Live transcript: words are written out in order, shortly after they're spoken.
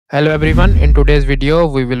Hello everyone, in today's video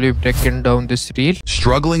we will be breaking down this reel.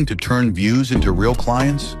 Struggling to turn views into real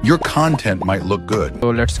clients? Your content might look good. So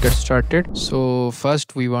let's get started. So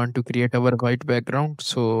first we want to create our white background.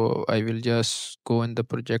 So I will just go in the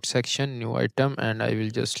project section, new item, and I will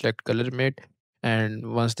just select color mate.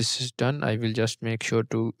 And once this is done, I will just make sure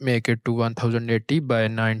to make it to 1080 by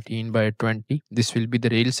 19 by 20. This will be the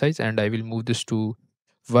reel size and I will move this to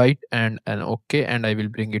white and okay, and I will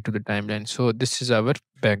bring it to the timeline. So this is our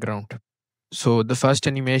background. So the first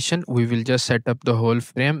animation, we will just set up the whole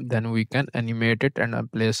frame, then we can animate it and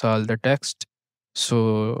place all the text.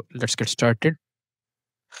 So let's get started.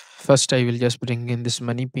 First, I will just bring in this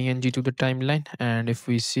money PNG to the timeline, and if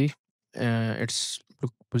we see its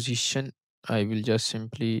position, I will just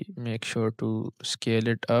simply make sure to scale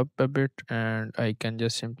it up a bit, and I can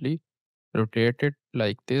just simply rotate it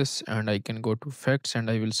like this, and I can go to effects and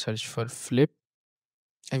I will search for flip.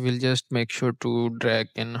 I will just make sure to drag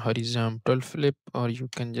in horizontal flip, or you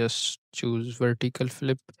can just choose vertical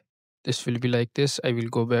flip. This will be like this. I will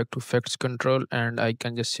go back to effects control and I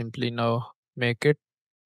can just simply now make it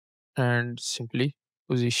and simply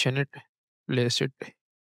position it, place it.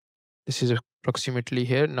 This is approximately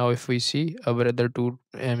here. Now if we see, our other two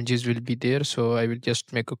images will be there. So I will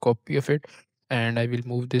just make a copy of it and I will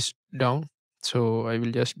move this down. So I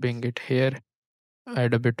will just bring it here,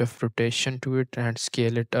 add a bit of rotation to it and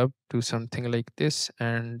scale it up to something like this.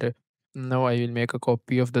 And now I will make a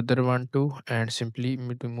copy of the other one too and simply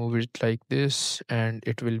to move it like this, and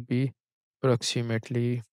it will be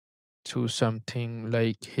approximately to something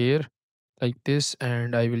like here, like this.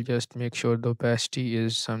 And I will just make sure the opacity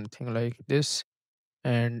is something like this,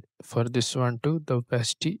 and for this one too the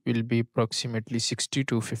opacity will be approximately 60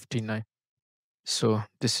 to 59. So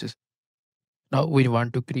this is, now we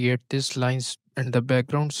want to create these lines in the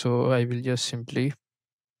background, so I will just simply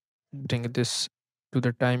bring this to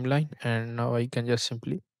the timeline, and now I can just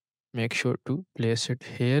simply make sure to place it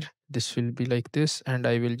here. This will be like this, and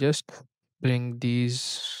I will just bring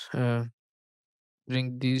these uh,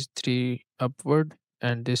 bring these three upward,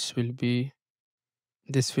 and this will be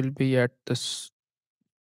at this.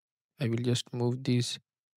 I will just move these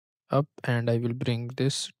up and I will bring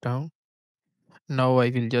this down. Now I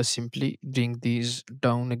will just simply bring these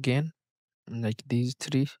down again, like these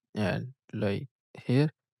three, and like here.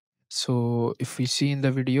 So if we see in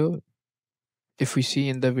the video,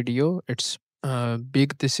 it's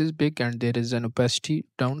big. This is big, and there is an opacity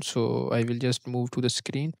down. So I will just move to the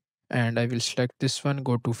screen, and I will select this one.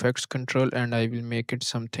 Go to effects control, and I will make it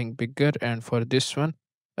something bigger. And for this one,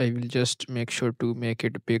 I will just make sure to make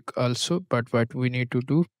it big also. But what we need to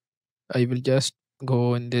do, I will just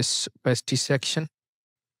go in this opacity section,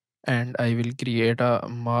 and I will create a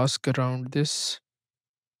mask around this,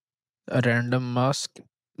 a random mask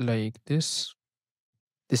like this.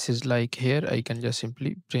 This is like here. I can just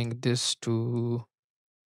simply bring this to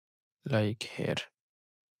like here,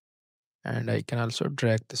 and I can also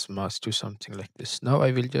drag this mask to something like this. Now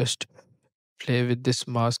I will just play with this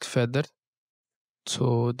mask feather.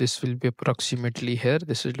 So this will be approximately here.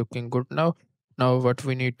 This is looking good now. Now what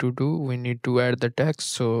we need to do, we need to add the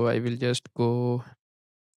text. So I will just go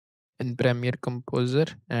in Premiere Composer,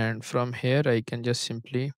 and from here I can just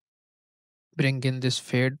simply bring in this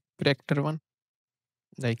fade corrector one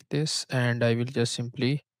like this, and I will just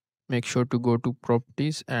simply make sure to go to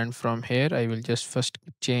properties, and from here I will just first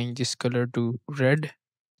change this color to red.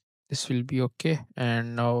 This will be okay,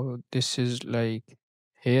 and now this is like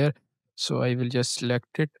here. So I will just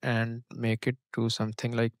select it and make it to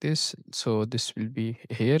something like this. So this will be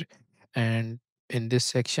here, and in this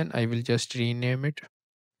section I will just rename it.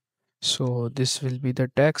 So this will be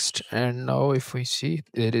the text, and now if we see,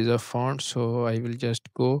 there is a font. So I will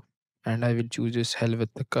just go and I will choose this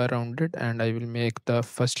Helvetica rounded, and I will make the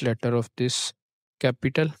first letter of this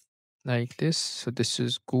capital like this. So this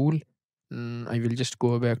is cool. I will just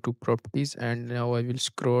go back to properties, and now I will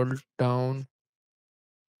scroll down,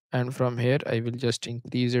 and from here I will just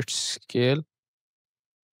increase its scale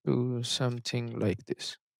to something like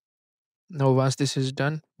this. Now once this is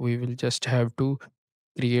done, we will just have to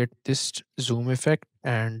create this zoom effect,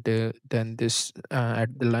 and then this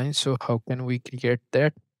at the line. So how can we create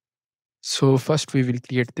that? So first we will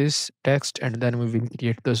create this text, and then we will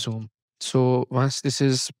create the zoom. So once this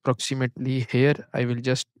is approximately here, I will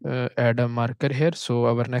just add a marker here. So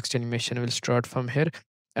our next animation will start from here.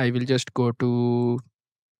 I will just go to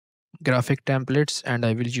graphic templates, and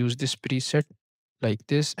I will use this preset like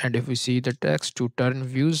this. And if we see the text to turn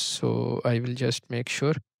views, so I will just make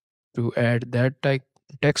sure to add that type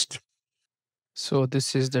text. So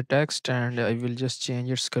this is the text, and I will just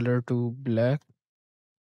change its color to black.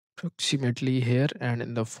 approximately here, and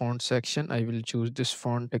in the font section I will choose this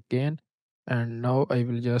font again, and now I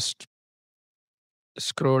will just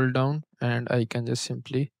scroll down and I can just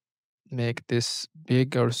simply make this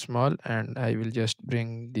big or small, and I will just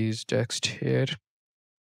bring these text here.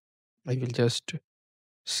 I will just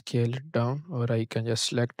scale it down, or I can just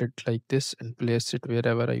select it like this and place it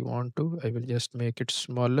wherever I want to. I will just make it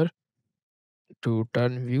smaller to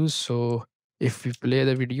turn views. So if we play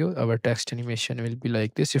the video, our text animation will be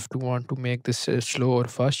like this. If you want to make this slow or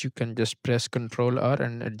fast, you can just press Ctrl R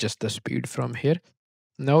and adjust the speed from here.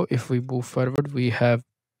 Now if we move forward, we have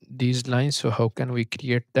these lines. So how can we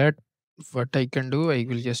create that? What I can do, I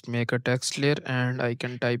will just make a text layer and I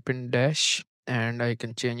can type in dash and I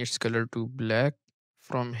can change its color to black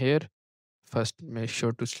from here. First make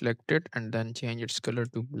sure to select it and then change its color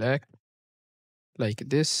to black like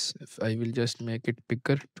this. If I will just make it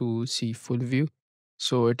bigger to see full view.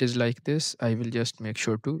 So it is like this. I will just make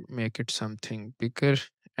sure to make it something bigger,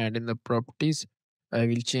 and in the properties I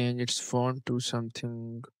will change its font to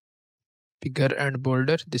something bigger and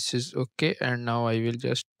bolder. This is okay, and now I will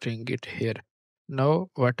just bring it here. Now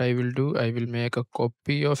what I will do, I will make a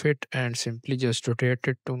copy of it and simply just rotate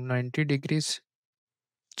it to 90 degrees.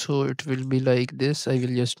 So it will be like this. I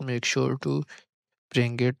will just make sure to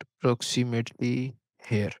bring it approximately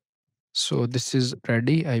here. So this is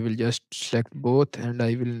ready. I will just select both and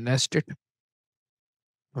I will nest it.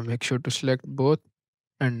 Make sure to select both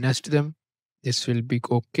and nest them. This will be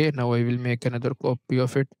okay. Now I will make another copy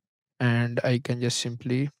of it and I can just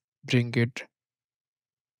simply bring it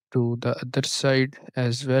to the other side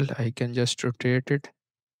as well. I can just rotate it.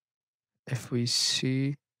 If we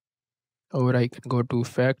see, or I can go to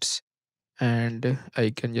effects and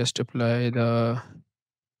I can just apply the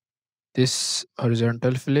this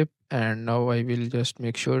horizontal flip, and now I will just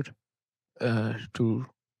make sure to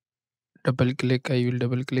double click. I will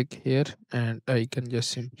double click here and I can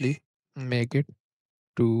just simply make it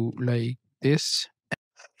to like this.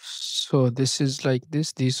 So this is like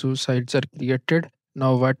this. These two sides are created.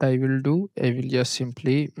 Now what I will do, I will just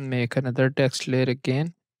simply make another text layer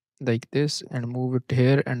again like this and move it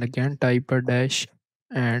here and again type a dash.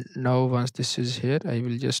 And now once this is here, I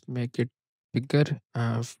will just make it bigger.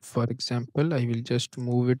 For example, I will just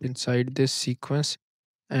move it inside this sequence,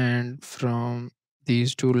 and from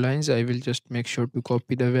these two lines I will just make sure to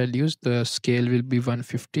copy the values. The scale will be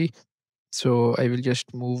 150, so I will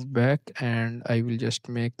just move back and I will just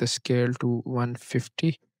make the scale to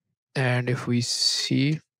 150. And if we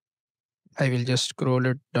see, I will just scroll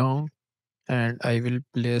it down and I will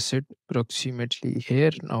place it approximately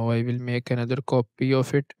here. Now I will make another copy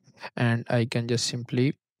of it and I can just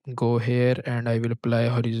simply go here and I will apply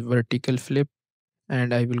horizontal vertical flip,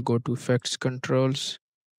 and I will go to effects controls.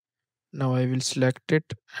 Now I will select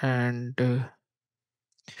it, and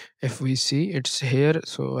if we see it's here,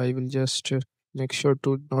 so I will just make sure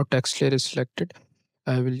to no text layer is selected.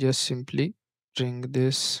 I will just simply bring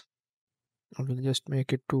this. I will just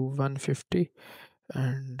make it to 150,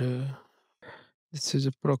 and this is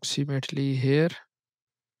approximately here,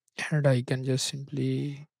 and I can just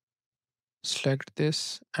simply select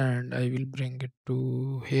this and I will bring it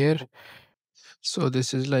to here. So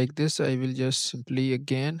this is like this. I will just simply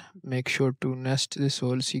again make sure to nest this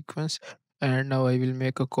whole sequence, and now I will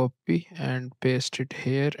make a copy and paste it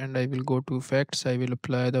here, and I will go to effects. I will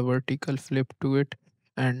apply the vertical flip to it,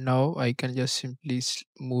 and now I can just simply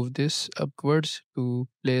move this upwards to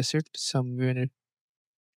place it somewhere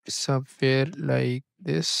like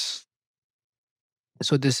this.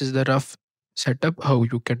 So this is the rough setup how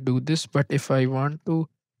you can do this. But if I want to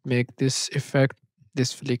make this effect,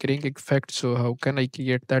 this flickering effect, so how can I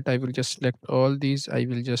create that? I will just select all these, I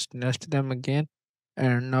will just nest them again,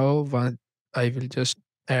 and now one I will just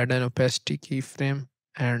add an opacity keyframe,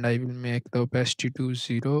 and I will make the opacity to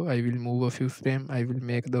 0. I will move a few frame, I will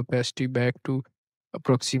make the opacity back to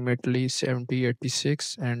approximately 70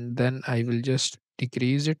 86, and then I will just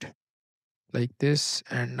decrease it like this,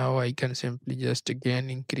 and now I can simply just again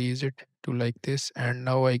increase it to like this, and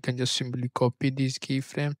now I can just simply copy these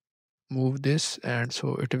keyframe, move this, and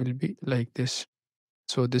so it will be like this.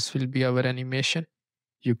 So this will be our animation,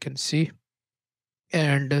 you can see.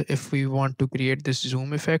 And if we want to create this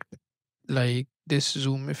zoom effect, like this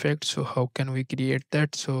zoom effect, so how can we create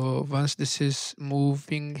that? So once this is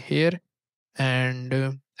moving here,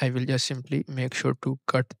 and I will just simply make sure to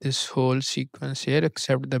cut this whole sequence here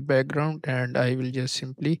except the background, and I will just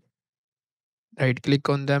simply right click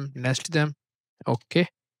on them, nest them. Okay.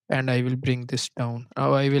 And I will bring this down.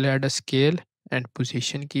 Now I will add a scale and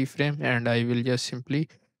position keyframe, and I will just simply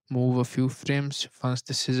move a few frames. Once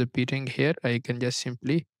this is appearing here, I can just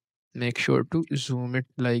simply make sure to zoom it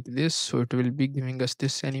like this, so it will be giving us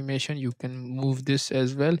this animation. You can move this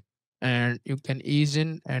as well, and you can ease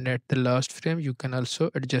in, and at the last frame you can also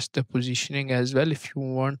adjust the positioning as well if you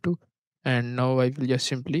want to. And now I will just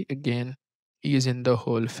simply again ease in the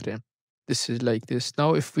whole frame. This is like this.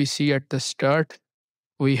 Now if we see at the start,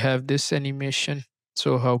 we have this animation.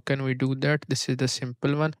 So how can we do that? This is the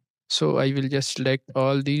simple one. So I will just select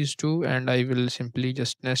all these two and I will simply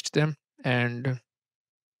just nest them, and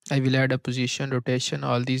I will add a position, rotation,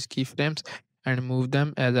 all these keyframes, and move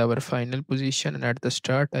them as our final position. And at the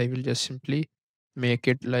start, I will just simply make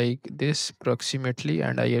it like this approximately.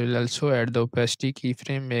 And I will also add the opacity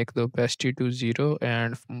keyframe, make the opacity to 0.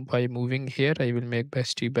 And by moving here, I will make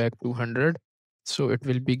opacity back to 100. So it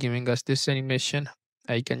will be giving us this animation.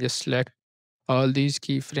 I can just select all these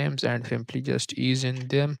keyframes and simply just ease in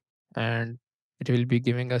them, and it will be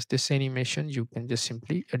giving us this animation. You can just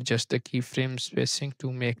simply adjust the keyframe spacing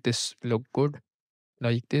to make this look good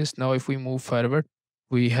like this. Now if we move forward,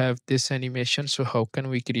 we have this animation. So how can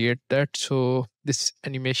we create that? So this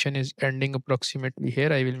animation is ending approximately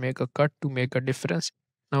here. I will make a cut to make a difference.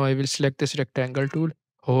 Now I will select this rectangle tool,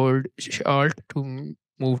 hold alt to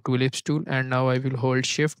move to ellipse tool, and now I will hold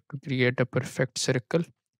shift to create a perfect circle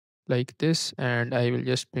like this. And I will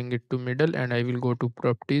just bring it to middle, and I will go to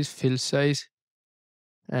properties, fill size,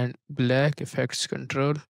 and black effects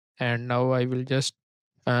control. And now I will just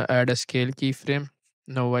add a scale keyframe.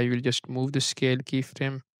 Now I will just move the scale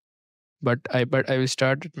keyframe, but I will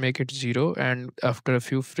start it, make it 0, and after a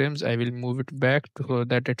few frames I will move it back so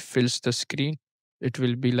that it fills the screen. It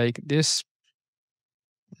will be like this.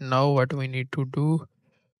 Now what we need to do,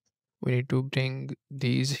 we need to bring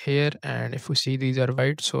these here, and if we see these are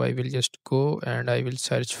white, so I will just go and I will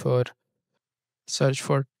search for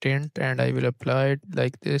tint, and I will apply it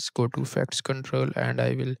like this. Go to effects control, and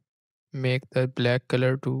I will make the black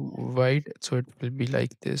color to white, so it will be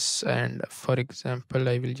like this. And for example,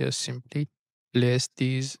 I will just simply place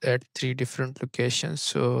these at three different locations.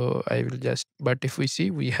 So I will just, but if we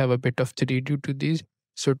see, we have a bit of 3D to these.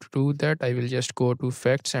 So to do that, I will just go to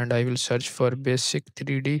effects and I will search for basic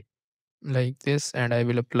 3D like this, and I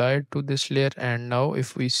will apply it to this layer. And now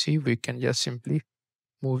if we see, we can just simply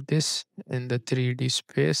move this in the 3D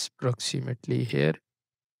space approximately here.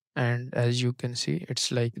 And as you can see,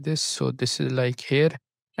 it's like this. So this is like here,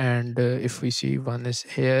 and if we see, one is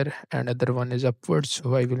here and other one is upwards.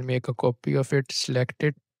 So I will make a copy of it, select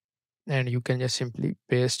it, and you can just simply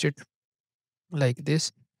paste it like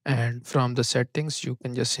this. And from the settings, you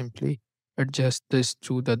can just simply adjust this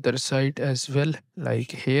to the other side as well,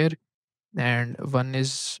 like here. And one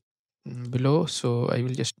is below, so I will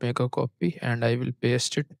just make a copy and I will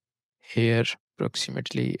paste it here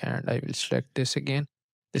approximately, and I will select this again.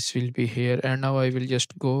 This will be here, and now I will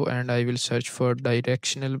just go and I will search for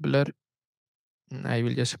directional blur. I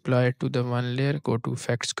will just apply it to the one layer, go to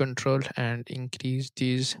effects control and increase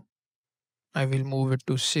these. I will move it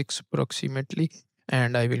to 6 approximately,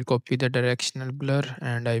 and I will copy the directional blur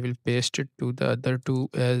and I will paste it to the other two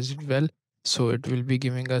as well. So it will be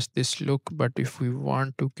giving us this look. But if we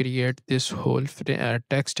want to create this whole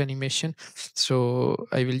text animation, so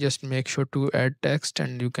I will just make sure to add text,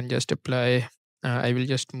 and you can just apply. I will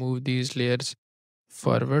just move these layers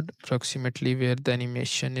forward approximately where the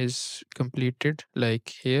animation is completed, like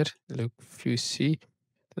here. Look, if you see.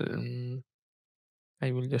 um,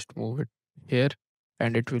 I will just move it here,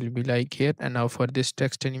 and it will be like here. And now for this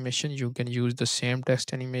text animation, you can use the same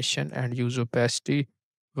text animation and use opacity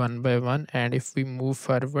one by one. And if we move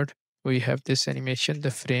forward, we have this animation,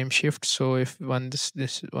 the frame shift. So if once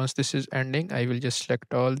this is ending, I will just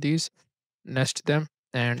select all these, nest them,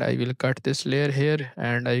 and I will cut this layer here,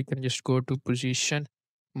 and I can just go to position,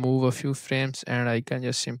 move a few frames, and I can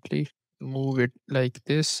just simply move it like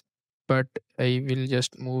this. But I will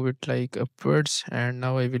just move it like upwards, and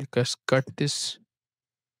now I will just cut this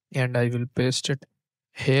and I will paste it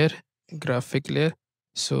here, graphic layer.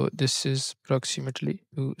 So this is approximately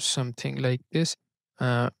to something like this.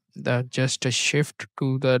 That just a shift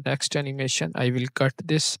to the next animation. I will cut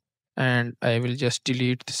this and I will just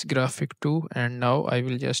delete this graphic too. And now I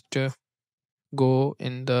will just go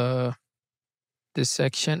in the this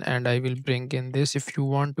section and I will bring in this. If you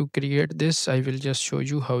want to create this, I will just show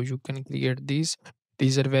you how you can create these.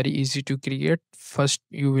 These are very easy to create. First,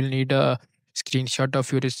 you will need a screenshot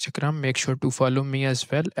of your Instagram. Make sure to follow me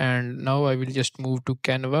as well. And now I will just move to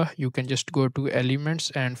Canva. You can just go to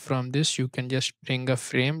elements, and from this you can just bring a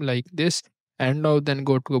frame like this. And now then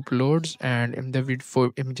go to uploads, and in the vid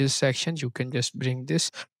for images section you can just bring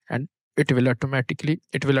this, and it will automatically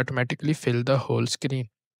fill the whole screen.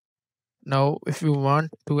 Now, if you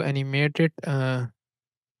want to animate it,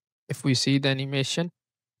 if we see the animation,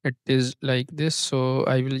 it is like this. So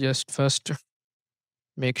I will just first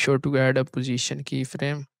make sure to add a position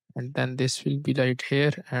keyframe, and then this will be right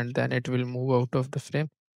here, and then it will move out of the frame.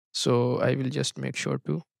 So I will just make sure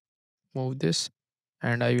to move this,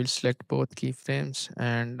 and I will select both keyframes,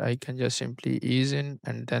 and I can just simply ease in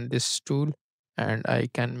and then this tool, and I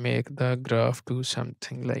can make the graph do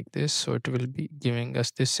something like this. So it will be giving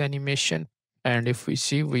us this animation. And if we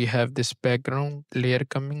see, we have this background layer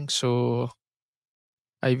coming. So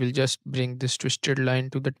I will just bring this twisted line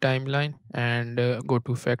to the timeline and go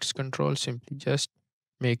to effects control, simply just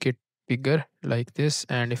make it bigger like this.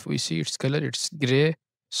 And if we see its color, it's gray.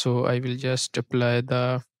 So I will just apply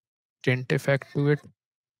the tint effect to it,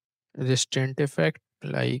 this tint effect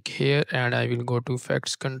like here, and I will go to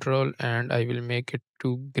effects control and I will make it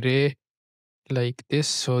to gray like this.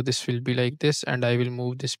 So this will be like this, and I will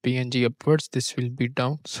move this png upwards, this will be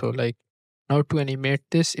down. So like, now to animate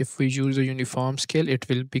this, if we use a uniform scale, it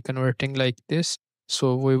will be converting like this.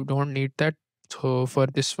 So we don't need that. So for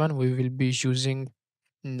this one we will be using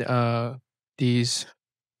these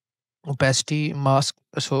opacity mask.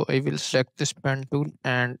 So I will select this pen tool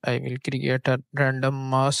and I will create a random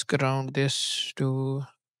mask around this to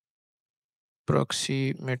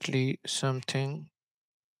approximately something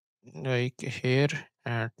like here,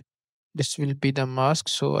 and this will be the mask.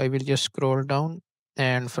 So I will just scroll down,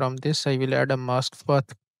 and from this I will add a mask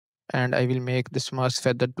path, and I will make this mask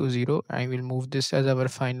feather to 0. I will move this as our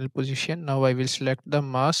final position. Now I will select the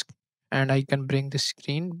mask and I can bring the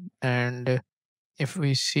screen, and if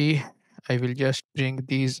we see, I will just bring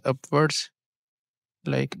these upwards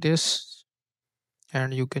like this,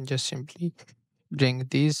 and you can just simply bring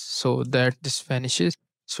these so that this vanishes.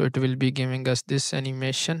 So it will be giving us this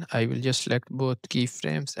animation. I will just select both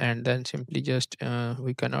keyframes and then simply just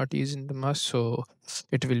we cannot use in the mask, so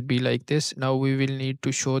it will be like this. Now we will need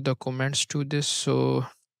to show the comments to this. So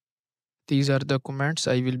these are the comments.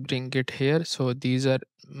 I will bring it here. So these are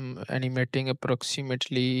animating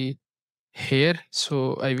approximately here.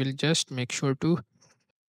 So I will just make sure to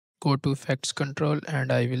go to effects control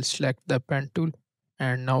and I will select the pen tool,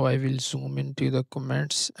 and now I will zoom into the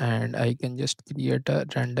comments and I can just create a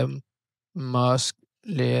random mask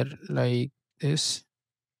layer like this,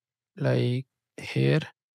 like here,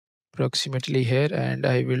 approximately here, and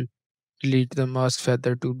I will delete the mask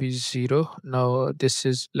feather to be 0. Now this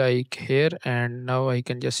is like here, and now I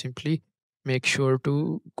can just simply make sure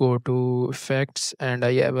to go to effects, and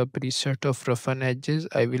I have a preset of roughen edges.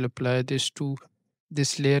 I will apply this to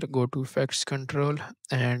this layer, go to effects control,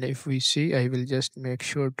 and if we see, I will just make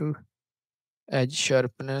sure to edge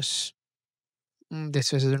sharpness.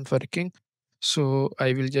 This isn't working. So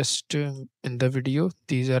I will just in the video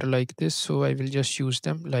these are like this, so I will just use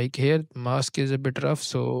them. Like here mask is a bit rough,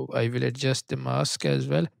 so I will adjust the mask as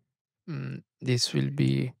well. This will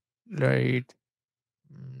be right,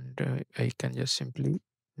 and I can just simply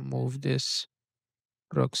move this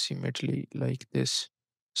approximately like this.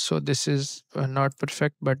 So this is not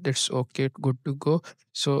perfect, but it's okay, good to go.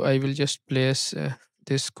 So I will just place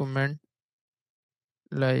this comment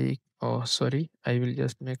like, oh sorry, I will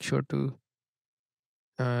just make sure to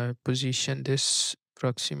position this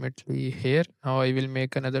approximately here. Now I will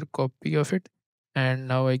make another copy of it, and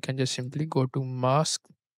now I can just simply go to mask,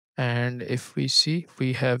 and if we see,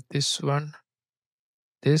 we have this one,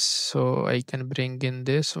 this. So I can bring in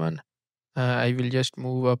this one. I will just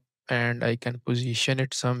move up and I can position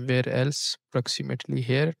it somewhere else, approximately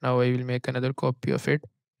here. Now I will make another copy of it,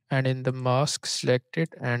 and in the mask, select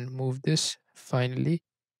it and move this finally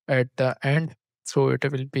at the end. So it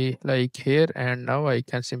will be like here, and now I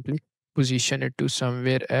can simply position it to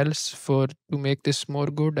somewhere else. For to make this more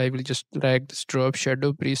good, I will just drag this drop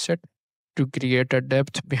shadow preset to create a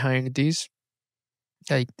depth behind these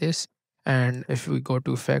like this. And if we go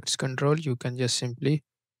to effects control, you can just simply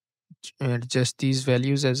adjust these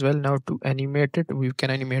values as well. Now to animate it, we can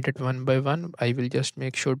animate it one by one. I will just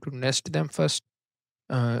make sure to nest them first.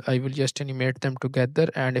 I will just animate them together,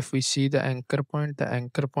 and if we see the anchor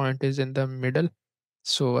point is in the middle.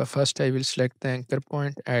 So first I will select the anchor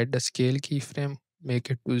point, add the scale keyframe, make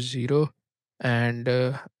it to 0, and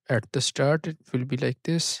at the start it will be like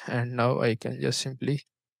this, and now I can just simply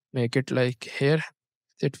make it like here.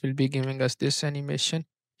 It will be giving us this animation.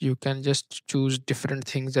 You can just choose different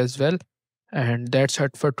things as well. And that's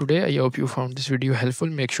it for today. I hope you found this video helpful.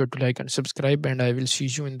 Make sure to like and subscribe, and I will see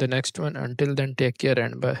you in the next one. Until then, take care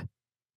and bye.